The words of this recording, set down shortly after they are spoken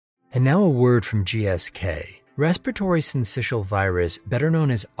And now a word from GSK. Respiratory syncytial virus, better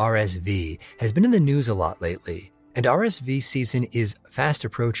known as RSV, has been in the news a lot lately, and RSV season is fast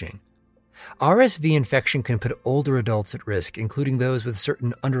approaching. RSV infection can put older adults at risk, including those with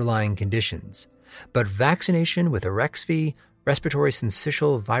certain underlying conditions. But vaccination with Arexvy, respiratory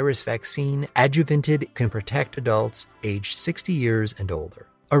syncytial virus vaccine, adjuvanted, can protect adults aged 60 years and older.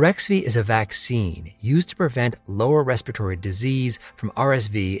 Arexvy is a vaccine used to prevent lower respiratory disease from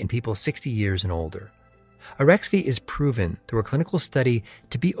RSV in people 60 years and older. Arexvy is proven through a clinical study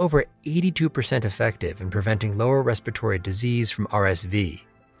to be over 82% effective in preventing lower respiratory disease from RSV,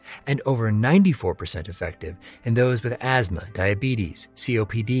 and over 94% effective in those with asthma, diabetes,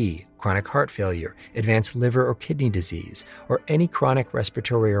 COPD, chronic heart failure, advanced liver or kidney disease, or any chronic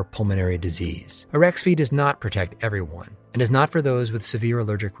respiratory or pulmonary disease. Arexvy does not protect everyone and is not for those with severe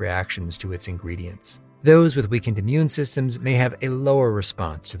allergic reactions to its ingredients. Those with weakened immune systems may have a lower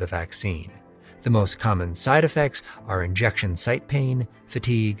response to the vaccine. The most common side effects are injection site pain,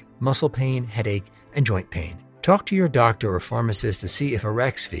 fatigue, muscle pain, headache, and joint pain. Talk to your doctor or pharmacist to see if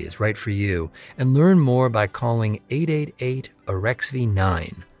Arexvy is right for you, and learn more by calling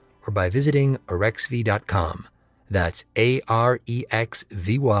 888-AREXVY-9 or by visiting arexvy.com. That's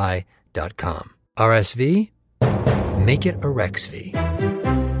AREXVY.com. RSV? Make it Arexvy.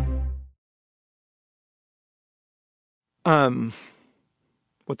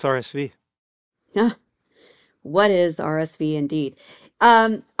 What's RSV? What is RSV indeed?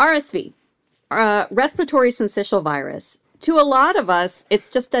 RSV. Respiratory syncytial virus. To a lot of us, it's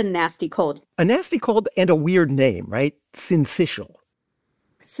just a nasty cold. A nasty cold and a weird name, right? Syncytial.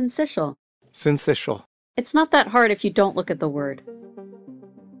 Syncytial. Syncytial. It's not that hard if you don't look at the word.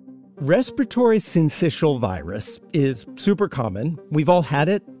 Respiratory syncytial virus is super common. We've all had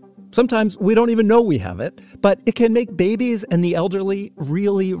it. Sometimes we don't even know we have it, but it can make babies and the elderly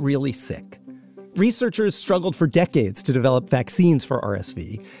really, really sick. Researchers struggled for decades to develop vaccines for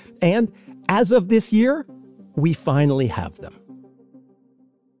RSV, and as of this year, we finally have them.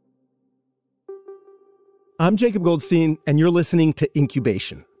 I'm Jacob Goldstein, and you're listening to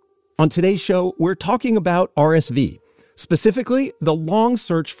Incubation. On today's show, we're talking about RSV, specifically the long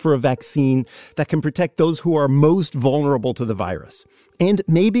search for a vaccine that can protect those who are most vulnerable to the virus, and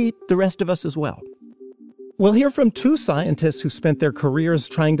maybe the rest of us as well. We'll hear from two scientists who spent their careers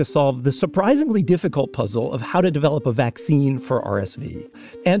trying to solve the surprisingly difficult puzzle of how to develop a vaccine for RSV.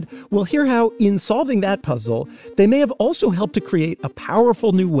 And we'll hear how, in solving that puzzle, they may have also helped to create a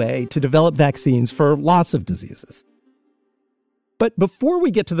powerful new way to develop vaccines for lots of diseases. But before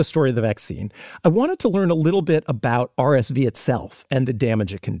we get to the story of the vaccine, I wanted to learn a little bit about RSV itself and the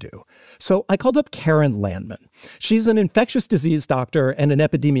damage it can do. So I called up Karen Landman. She's an infectious disease doctor and an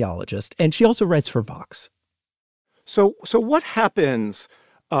epidemiologist, and she also writes for Vox. So what happens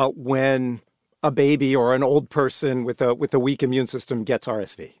when a baby or an old person with a weak immune system gets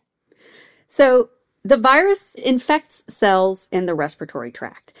RSV? So the virus infects cells in the respiratory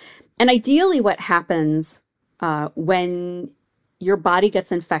tract. And ideally what happens when your body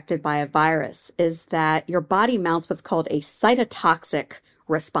gets infected by a virus is that your body mounts what's called a cytotoxic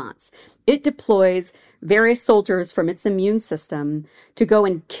response. It deploys various soldiers from its immune system to go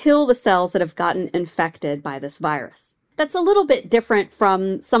and kill the cells that have gotten infected by this virus. That's a little bit different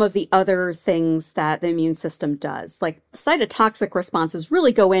from some of the other things that the immune system does. Like cytotoxic responses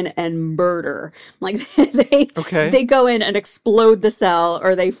really go in and murder. Like they go in and explode the cell,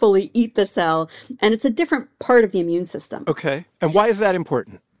 or they fully eat the cell. And it's a different part of the immune system. Okay. And why is that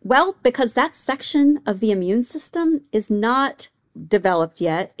important? Well, because that section of the immune system is not developed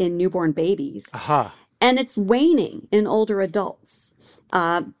yet in newborn babies. Aha. And it's waning in older adults.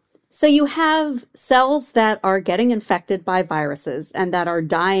 So you have cells that are getting infected by viruses and that are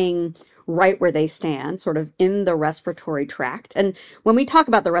dying right where they stand, sort of in the respiratory tract. And when we talk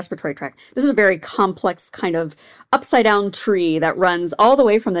about the respiratory tract, this is a very complex kind of upside down tree that runs all the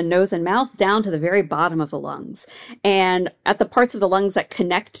way from the nose and mouth down to the very bottom of the lungs. And at the parts of the lungs that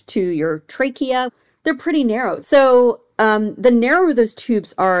connect to your trachea, they're pretty narrow. So the narrower those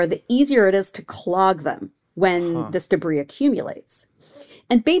tubes are, the easier it is to clog them when this debris accumulates.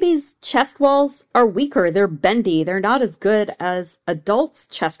 And babies' chest walls are weaker. They're bendy. They're not as good as adults'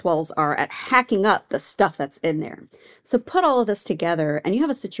 chest walls are at hacking up the stuff that's in there. So put all of this together, and you have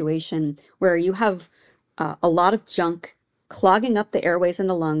a situation where you have a lot of junk clogging up the airways in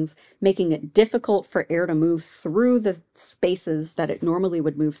the lungs, making it difficult for air to move through the spaces that it normally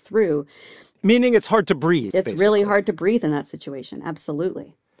would move through. Meaning it's hard to breathe. It's really hard to breathe in that situation.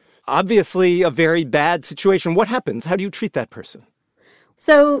 Absolutely. Obviously, a very bad situation. What happens? How do you treat that person?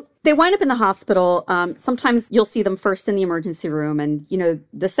 So they wind up in the hospital. Sometimes you'll see them first in the emergency room. And,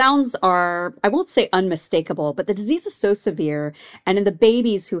 the sounds are, I won't say unmistakable, but the disease is so severe. And in the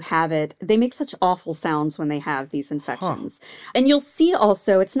babies who have it, they make such awful sounds when they have these infections. And you'll see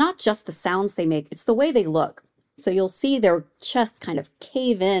also, it's not just the sounds they make, it's the way they look. So you'll see their chests kind of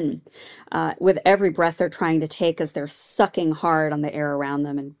cave in with every breath they're trying to take as they're sucking hard on the air around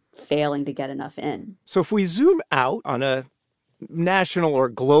them and failing to get enough in. So if we zoom out on a national or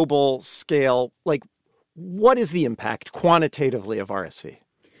global scale, what is the impact quantitatively of RSV?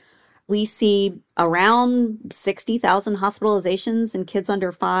 We see around 60,000 hospitalizations in kids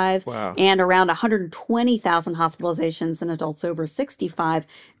under 5 Wow. and around 120,000 hospitalizations in adults over 65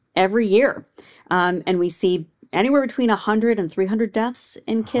 every year. And we see anywhere between 100 and 300 deaths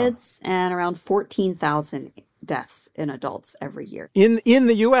in kids and around 14,000 deaths in adults every year. In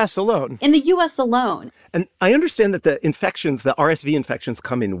the U.S. alone? In the U.S. alone. And I understand that the RSV infections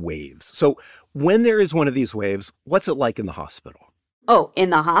come in waves. So when there is one of these waves, what's it like in the hospital? Oh,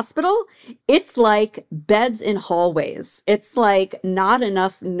 in the hospital, it's like beds in hallways. It's like not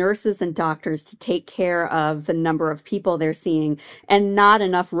enough nurses and doctors to take care of the number of people they're seeing, and not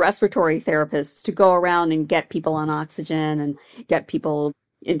enough respiratory therapists to go around and get people on oxygen and get people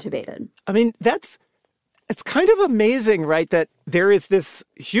intubated. I mean, it's kind of amazing, right, that there is this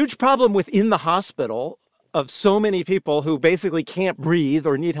huge problem within the hospital of so many people who basically can't breathe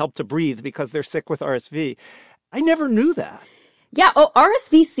or need help to breathe because they're sick with RSV. I never knew that. Yeah,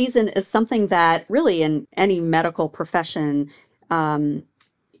 RSV season is something that really in any medical profession,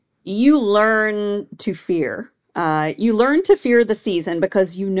 you learn to fear. You learn to fear the season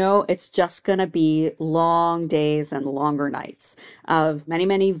because it's just going to be long days and longer nights of many,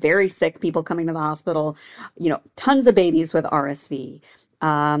 many very sick people coming to the hospital, tons of babies with RSV.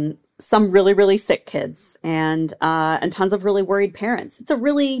 Some really, really sick kids and tons of really worried parents. It's a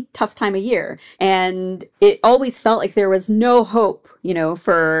really tough time of year. And it always felt like there was no hope,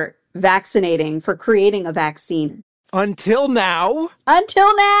 for vaccinating, for creating a vaccine. Until now.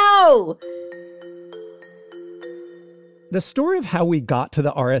 Until now! The story of how we got to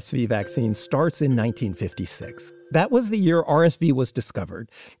the RSV vaccine starts in 1956. That was the year RSV was discovered.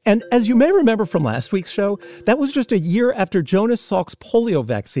 And as you may remember from last week's show, that was just a year after Jonas Salk's polio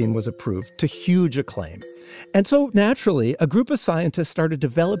vaccine was approved to huge acclaim. And so, naturally, a group of scientists started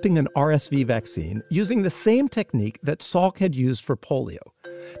developing an RSV vaccine using the same technique that Salk had used for polio.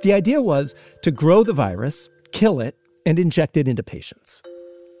 The idea was to grow the virus, kill it, and inject it into patients.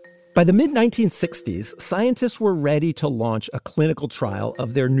 By the mid-1960s, scientists were ready to launch a clinical trial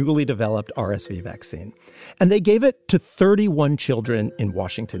of their newly developed RSV vaccine, and they gave it to 31 children in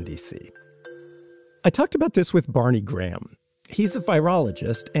Washington, D.C. I talked about this with Barney Graham. He's a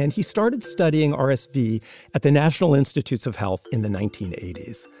virologist, and he started studying RSV at the National Institutes of Health in the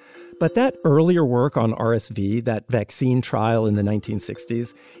 1980s. But that earlier work on RSV, that vaccine trial in the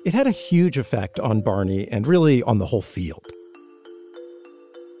 1960s, it had a huge effect on Barney and really on the whole field.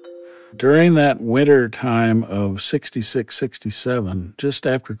 During that winter time of 66, 67, just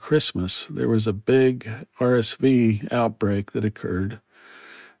after Christmas, there was a big RSV outbreak that occurred.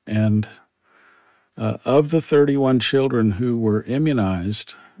 And of the 31 children who were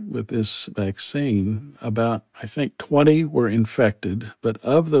immunized with this vaccine, about, I think, 20 were infected. But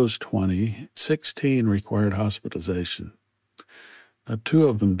of those 20, 16 required hospitalization. 2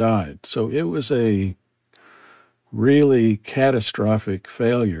 of them died. So it was a really catastrophic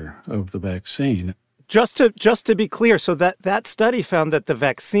failure of the vaccine. Just to be clear, so that study found that the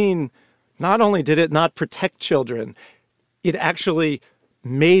vaccine, not only did it not protect children, it actually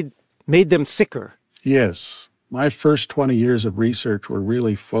made them sicker. Yes. My first 20 years of research were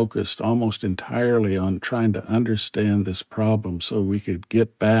really focused almost entirely on trying to understand this problem so we could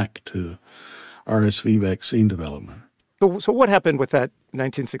get back to RSV vaccine development. So what happened with that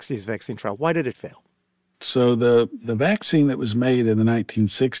 1960s vaccine trial? Why did it fail? So the vaccine that was made in the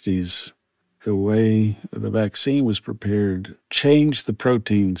 1960s, the way the vaccine was prepared, changed the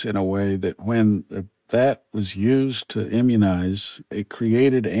proteins in a way that when that was used to immunize, it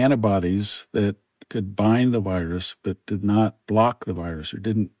created antibodies that could bind the virus but did not block the virus or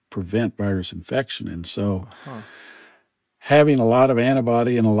didn't prevent virus infection. And so having a lot of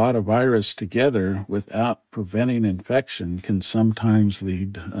antibody and a lot of virus together without preventing infection can sometimes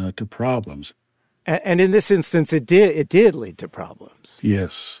lead to problems. And in this instance, it did lead to problems.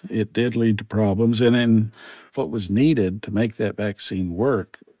 Yes, it did lead to problems. And then what was needed to make that vaccine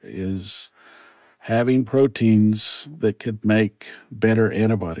work is having proteins that could make better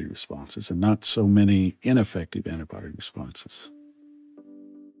antibody responses and not so many ineffective antibody responses.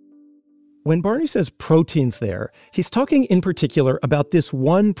 When Barney says proteins there, he's talking in particular about this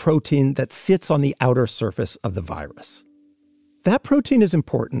one protein that sits on the outer surface of the virus. That protein is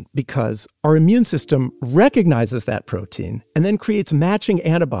important because our immune system recognizes that protein and then creates matching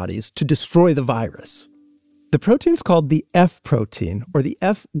antibodies to destroy the virus. The protein's called the F protein, or the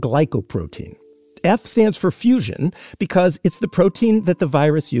F-glycoprotein. F stands for fusion because it's the protein that the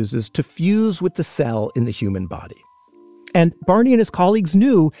virus uses to fuse with the cell in the human body. And Barney and his colleagues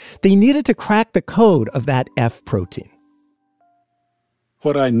knew they needed to crack the code of that F protein.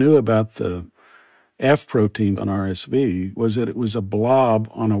 What I knew about the F protein on RSV was that it was a blob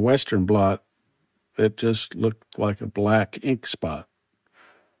on a Western blot that just looked like a black ink spot.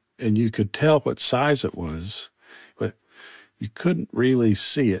 And you could tell what size it was, but you couldn't really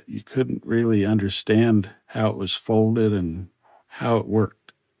see it. You couldn't really understand how it was folded and how it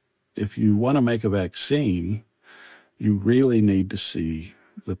worked. If you want to make a vaccine, you really need to see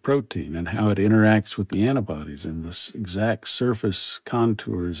the protein and how it interacts with the antibodies and the exact surface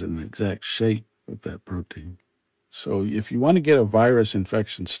contours and the exact shape of that protein. So if you want to get a virus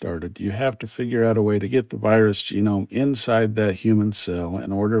infection started, you have to figure out a way to get the virus genome inside that human cell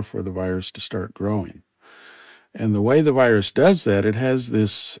in order for the virus to start growing. And the way the virus does that, it has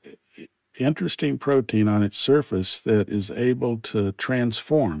this interesting protein on its surface that is able to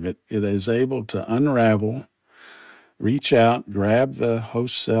transform. It is able to unravel, reach out, grab the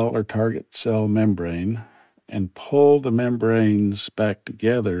host cell or target cell membrane, and pull the membranes back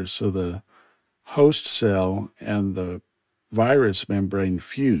together so the host cell and the virus membrane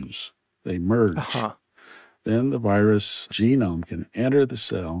fuse. They merge. Then the virus genome can enter the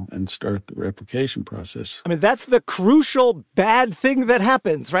cell and start the replication process. I mean, that's the crucial bad thing that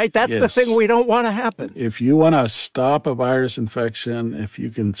happens, right? That's the thing we don't want to happen. If you want to stop a virus infection, if you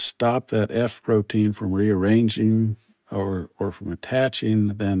can stop that F protein from rearranging or from attaching,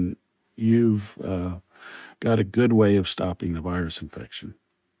 then you've got a good way of stopping the virus infection.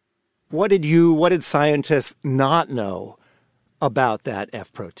 What did scientists not know about that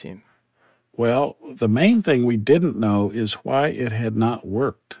F protein? Well, the main thing we didn't know is why it had not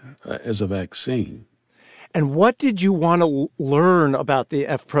worked as a vaccine. And what did you want to learn about the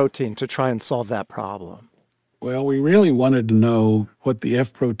F protein to try and solve that problem? Well, we really wanted to know what the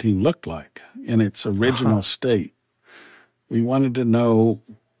F protein looked like in its original state. We wanted to know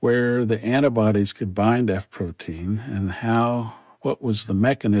where the antibodies could bind F protein and what was the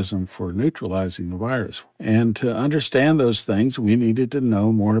mechanism for neutralizing the virus. And to understand those things, we needed to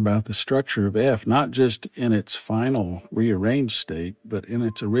know more about the structure of F, not just in its final rearranged state, but in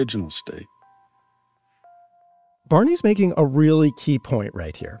its original state. Barney's making a really key point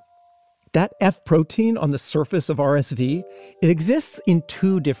right here. That F protein on the surface of RSV, it exists in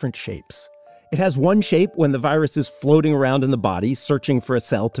two different shapes. It has one shape when the virus is floating around in the body, searching for a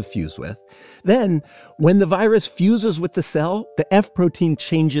cell to fuse with. Then, when the virus fuses with the cell, the F protein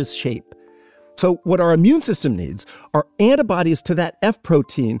changes shape. So what our immune system needs are antibodies to that F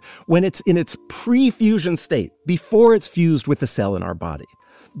protein when it's in its pre-fusion state, before it's fused with the cell in our body.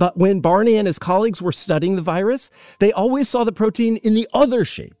 But when Barney and his colleagues were studying the virus, they always saw the protein in the other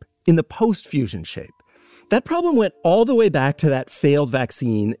shape, in the post-fusion shape. That problem went all the way back to that failed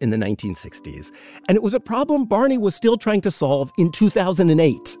vaccine in the 1960s, and it was a problem Barney was still trying to solve in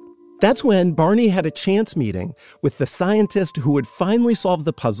 2008. That's when Barney had a chance meeting with the scientist who would finally solve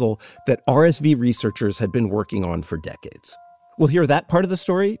the puzzle that RSV researchers had been working on for decades. We'll hear that part of the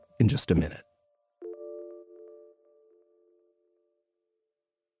story in just a minute.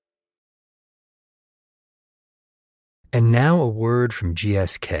 And now a word from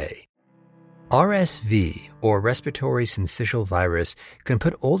GSK. RSV, or respiratory syncytial virus, can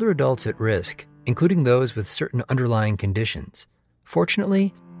put older adults at risk, including those with certain underlying conditions.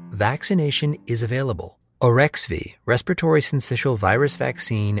 Fortunately, vaccination is available. Arexvy, respiratory syncytial virus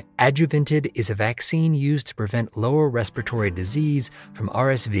vaccine, adjuvanted, is a vaccine used to prevent lower respiratory disease from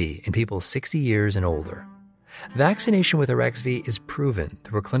RSV in people 60 years and older. Vaccination with Arexvy is proven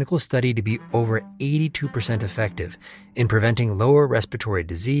through a clinical study to be over 82% effective in preventing lower respiratory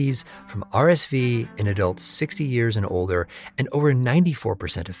disease from RSV in adults 60 years and older, and over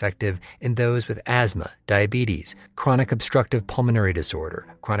 94% effective in those with asthma, diabetes, chronic obstructive pulmonary disorder,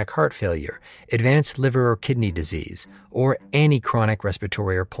 chronic heart failure, advanced liver or kidney disease, or any chronic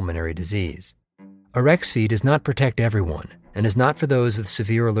respiratory or pulmonary disease. Arexvy does not protect everyone and is not for those with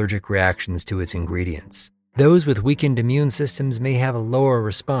severe allergic reactions to its ingredients. Those with weakened immune systems may have a lower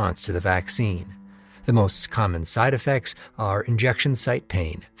response to the vaccine. The most common side effects are injection site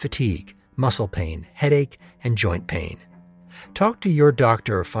pain, fatigue, muscle pain, headache, and joint pain. Talk to your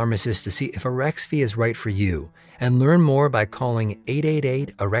doctor or pharmacist to see if Arexvy is right for you and learn more by calling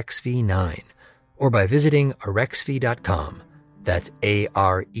 888-AREXVY-9 or by visiting arexvy.com. That's AREXVY.com.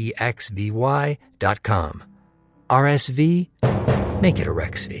 RSV, make it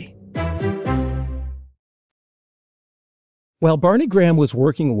Arexvy. While Barney Graham was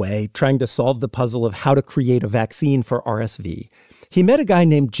working away trying to solve the puzzle of how to create a vaccine for RSV, he met a guy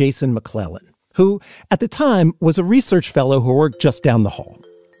named Jason McClellan, who, at the time, was a research fellow who worked just down the hall.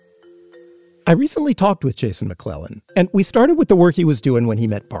 I recently talked with Jason McClellan, and we started with the work he was doing when he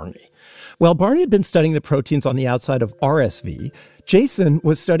met Barney. While Barney had been studying the proteins on the outside of RSV, Jason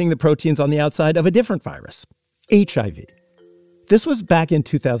was studying the proteins on the outside of a different virus, HIV. This was back in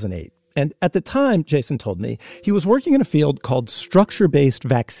 2008. And at the time, Jason told me, he was working in a field called structure-based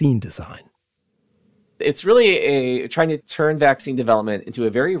vaccine design. It's really trying to turn vaccine development into a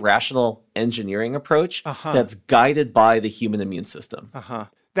very rational engineering approach that's guided by the human immune system.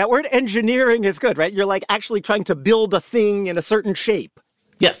 That word engineering is good, right? You're like actually trying to build a thing in a certain shape.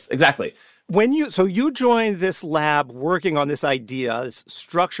 Yes, exactly. So you joined this lab working on this idea, this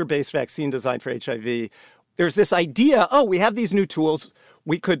structure-based vaccine design for HIV. There's this idea, we have these new tools.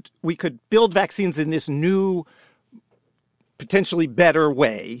 We could build vaccines in this new, potentially better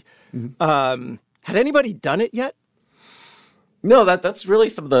way. Mm-hmm. Had anybody done it yet? No, that's really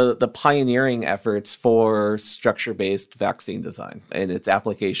some of the pioneering efforts for structure-based vaccine design and its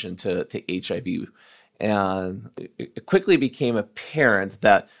application to HIV. And it quickly became apparent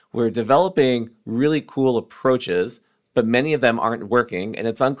that we're developing really cool approaches, but many of them aren't working, and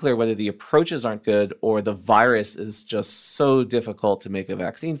it's unclear whether the approaches aren't good or the virus is just so difficult to make a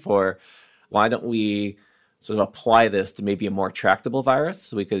vaccine for. Why don't we sort of apply this to maybe a more tractable virus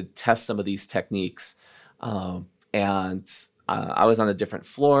so we could test some of these techniques? I was on a different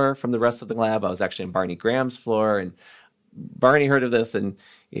floor from the rest of the lab. I was actually on Barney Graham's floor, and Barney heard of this, and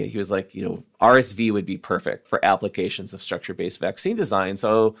he was like, RSV would be perfect for applications of structure-based vaccine design.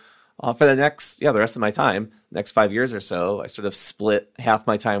 So for the rest of my time, next 5 years or so, I sort of split half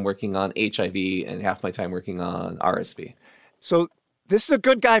my time working on HIV and half my time working on RSV. So this is a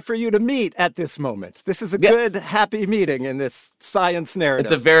good guy for you to meet at this moment. This is a good, happy meeting in this science narrative.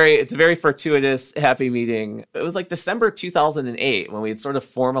 It's a very fortuitous, happy meeting. It was like December 2008 when we had sort of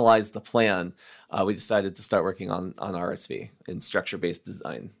formalized the plan. We decided to start working on RSV in structure-based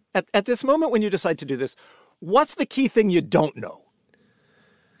design. At this moment when you decide to do this, what's the key thing you don't know?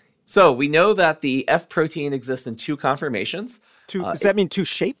 So we know that the F protein exists in two conformations. Does that mean two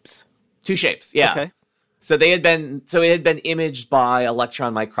shapes? Two shapes, yeah. Okay. So it had been imaged by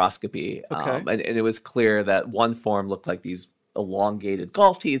electron microscopy. Okay. And it was clear that one form looked like these elongated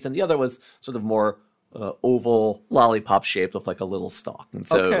golf tees, and the other was sort of more oval, lollipop shaped with like a little stalk. And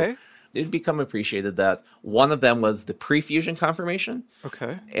so it had become appreciated that one of them was the pre-fusion conformation.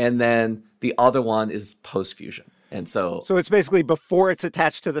 Okay. And then the other one is post-fusion. And so it's basically before it's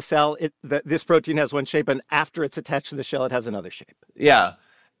attached to the cell, this protein has one shape, and after it's attached to the shell, it has another shape. Yeah.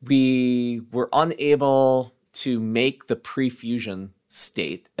 We were unable to make the pre-fusion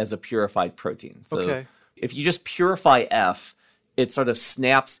state as a purified protein. So if you just purify F, it sort of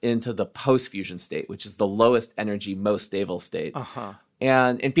snaps into the post-fusion state, which is the lowest energy, most stable state.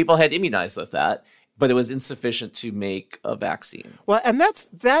 And people had immunized with that, but it was insufficient to make a vaccine. Well, and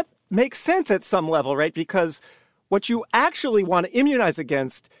that makes sense at some level, right? Because what you actually want to immunize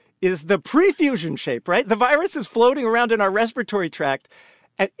against is the pre-fusion shape, right? The virus is floating around in our respiratory tract,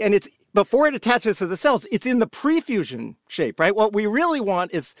 and it's before it attaches to the cells, it's in the pre-fusion shape, right? What we really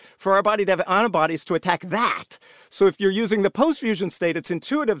want is for our body to have antibodies to attack that. So if you're using the post-fusion state, it's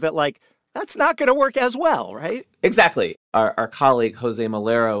intuitive that, that's not going to work as well, right? Exactly. Our colleague, Jose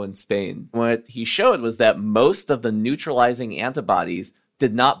Malero in Spain, what he showed was that most of the neutralizing antibodies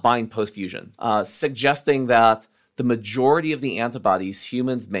did not bind post-fusion, suggesting that the majority of the antibodies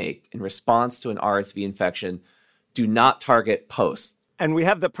humans make in response to an RSV infection do not target post. And we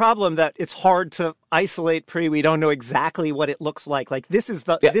have the problem that it's hard to isolate pre. We don't know exactly what it looks like. This is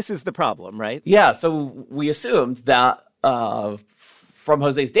the problem, right? Yeah. So we assumed that from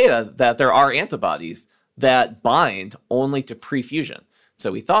Jose's data that there are antibodies that bind only to pre-fusion.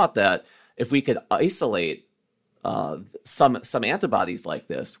 So we thought that if we could isolate some antibodies like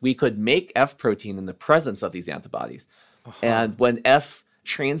this, we could make F protein in the presence of these antibodies. And when F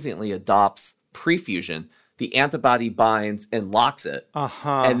transiently adopts pre-fusion, the antibody binds and locks it.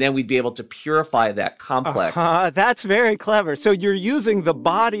 And then we'd be able to purify that complex. That's very clever. So you're using the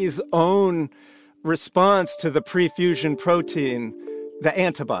body's own response to the pre-fusion protein, the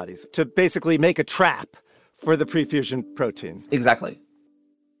antibodies, to basically make a trap for the pre-fusion protein. Exactly.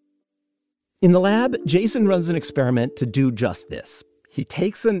 In the lab, Jason runs an experiment to do just this. He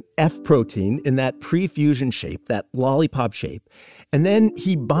takes an F protein in that pre-fusion shape, that lollipop shape, and then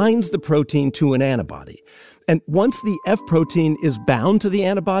he binds the protein to an antibody. And once the F protein is bound to the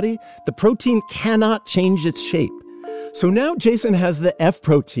antibody, the protein cannot change its shape. So now Jason has the F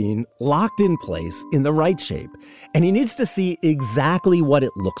protein locked in place in the right shape, and he needs to see exactly what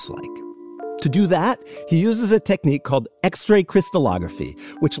it looks like. To do that, he uses a technique called X-ray crystallography,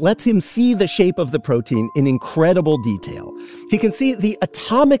 which lets him see the shape of the protein in incredible detail. He can see the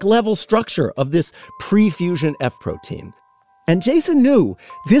atomic level structure of this pre-fusion F protein. And Jason knew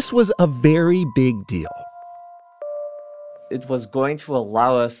this was a very big deal. It was going to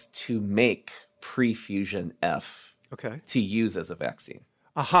allow us to make pre-fusion F to use as a vaccine.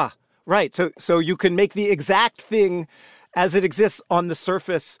 Aha, right. So you can make the exact thing as it exists on the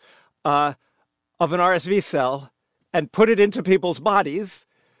surface of an RSV cell and put it into people's bodies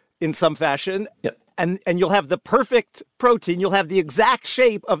in some fashion. Yep. And you'll have the perfect protein. You'll have the exact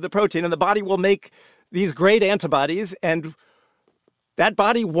shape of the protein, and the body will make these great antibodies, and that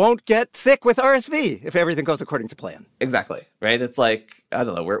body won't get sick with RSV if everything goes according to plan. Exactly, right? It's like, I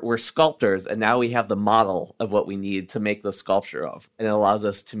don't know, we're sculptors, and now we have the model of what we need to make the sculpture of. And it allows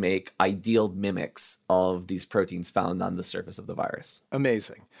us to make ideal mimics of these proteins found on the surface of the virus.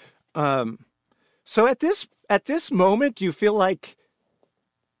 Amazing. So at this moment, do you feel like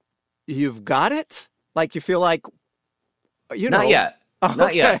you've got it? Like you feel like, Not yet. Oh,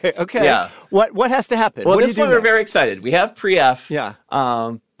 Not yet. Okay. Yeah. What has to happen? Well, what this one we're very excited. We have pre-F. Yeah.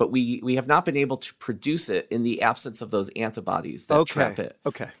 But we have not been able to produce it in the absence of those antibodies that trap it.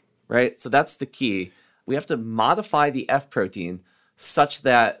 Okay. Right? So that's the key. We have to modify the F protein such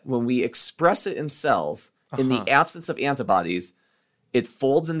that when we express it in cells, in the absence of antibodies, it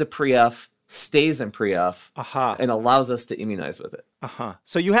folds into pre-F, stays in pre-F, and allows us to immunize with it.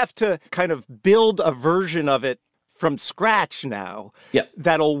 So you have to kind of build a version of it from scratch now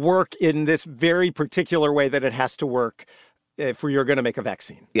that'll work in this very particular way that it has to work if you're going to make a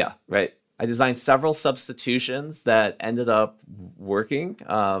vaccine. Yeah, right. I designed several substitutions that ended up working.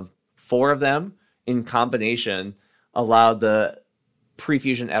 4 of them in combination allowed the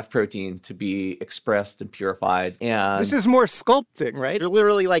pre-fusion F protein to be expressed and purified. And this is more sculpting, right? You're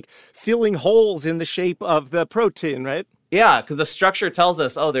literally like filling holes in the shape of the protein, right? Yeah, because the structure tells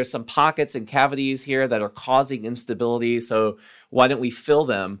us, oh, there's some pockets and cavities here that are causing instability. So why don't we fill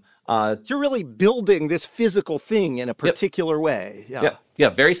them? You're really building this physical thing in a particular way. Yeah,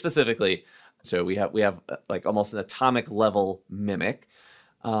 very specifically. So we have like almost an atomic level mimic.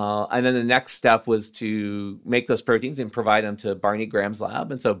 And then the next step was to make those proteins and provide them to Barney Graham's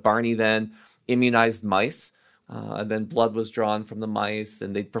lab. And so Barney then immunized mice, and then blood was drawn from the mice,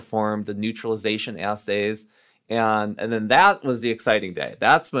 and they performed the neutralization assays. And then that was the exciting day.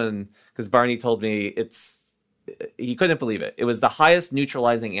 That's when, because Barney told me he couldn't believe it. It was the highest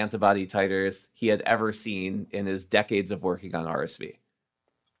neutralizing antibody titers he had ever seen in his decades of working on RSV.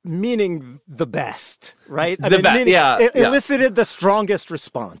 Meaning the best, right? It elicited the strongest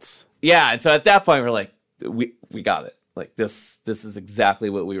response. Yeah, and so at that point, we're like, we got it. Like this is exactly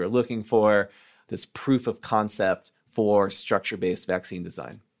what we were looking for, this proof of concept for structure-based vaccine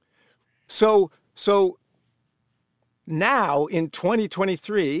design. So now in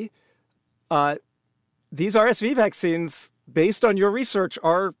 2023, these RSV vaccines, based on your research,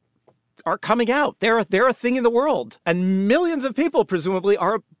 are coming out. They're a thing in the world, and millions of people presumably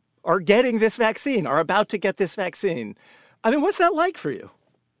are getting this vaccine, are about to get this vaccine. I mean, what's that like for you?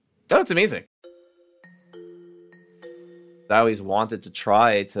 Oh, it's amazing. I always wanted to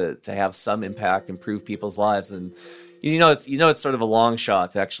try to have some impact, improve people's lives, and it's sort of a long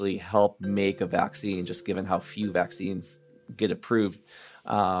shot to actually help make a vaccine, just given how few vaccines get approved.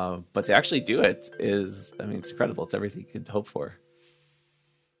 But to actually do it is, it's incredible. It's everything you could hope for.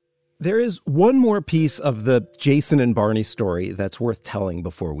 There is one more piece of the Jason and Barney story that's worth telling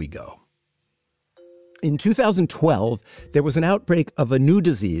before we go. In 2012, there was an outbreak of a new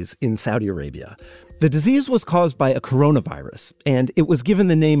disease in Saudi Arabia. The disease was caused by a coronavirus, and it was given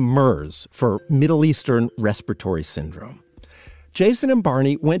the name MERS for Middle Eastern Respiratory Syndrome. Jason and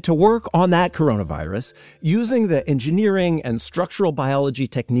Barney went to work on that coronavirus using the engineering and structural biology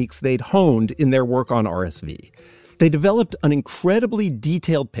techniques they'd honed in their work on RSV. They developed an incredibly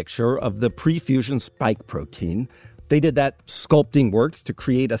detailed picture of the pre-fusion spike protein. They did that sculpting work to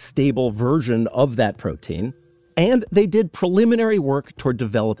create a stable version of that protein. And they did preliminary work toward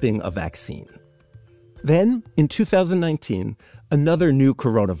developing a vaccine. Then, in 2019, another new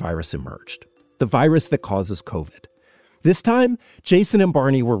coronavirus emerged, the virus that causes COVID. This time, Jason and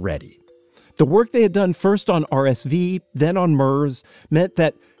Barney were ready. The work they had done first on RSV, then on MERS, meant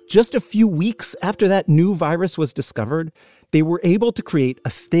that Just a few weeks after that new virus was discovered, they were able to create a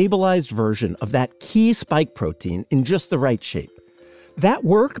stabilized version of that key spike protein in just the right shape. That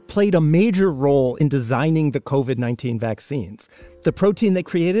work played a major role in designing the COVID-19 vaccines. The protein they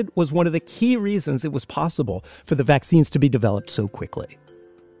created was one of the key reasons it was possible for the vaccines to be developed so quickly.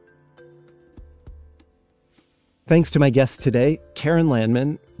 Thanks to my guests today, Karen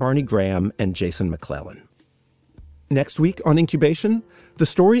Landman, Barney Graham, and Jason McClellan. Next week on Incubation, the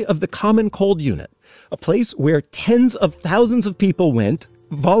story of the Common Cold Unit, a place where tens of thousands of people went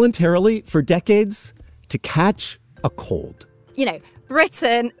voluntarily for decades to catch a cold. You know,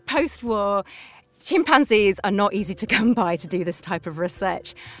 Britain, post-war, chimpanzees are not easy to come by to do this type of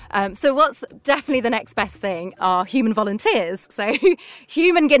research. So what's definitely the next best thing are human volunteers, so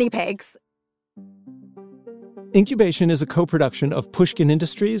human guinea pigs. Incubation is a co-production of Pushkin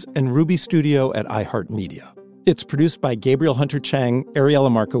Industries and Ruby Studio at iHeartMedia. It's produced by Gabriel Hunter Chang,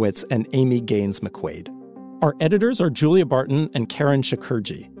 Ariella Markowitz, and Amy Gaines McQuaid. Our editors are Julia Barton and Karen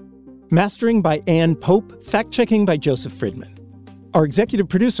Shakurji. Mastering by Ann Pope, fact-checking by Joseph Friedman. Our executive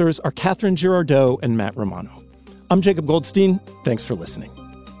producers are Catherine Girardeau and Matt Romano. I'm Jacob Goldstein. Thanks for listening.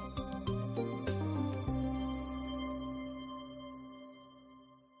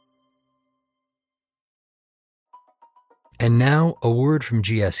 And now, a word from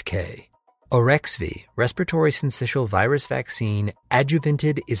GSK. Arexvy, respiratory syncytial virus vaccine,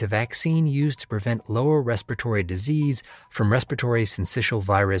 adjuvanted, is a vaccine used to prevent lower respiratory disease from respiratory syncytial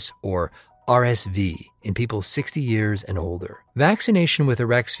virus, or RSV, in people 60 years and older. Vaccination with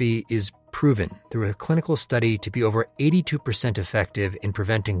Arexvy is proven through a clinical study to be over 82% effective in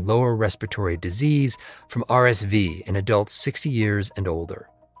preventing lower respiratory disease from RSV in adults 60 years and older.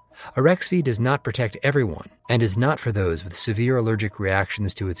 Arexvy does not protect everyone and is not for those with severe allergic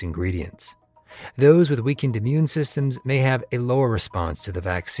reactions to its ingredients. Those with weakened immune systems may have a lower response to the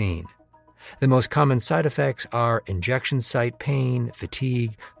vaccine. The most common side effects are injection site pain,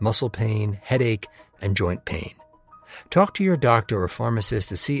 fatigue, muscle pain, headache, and joint pain. Talk to your doctor or pharmacist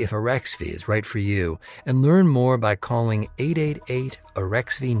to see if Arexvy is right for you, and learn more by calling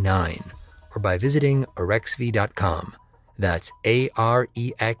 888-AREXVY-9 or by visiting arexvy.com. That's AREXVY.com.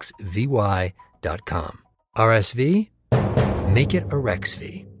 RSV? Make it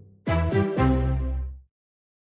Arexvy.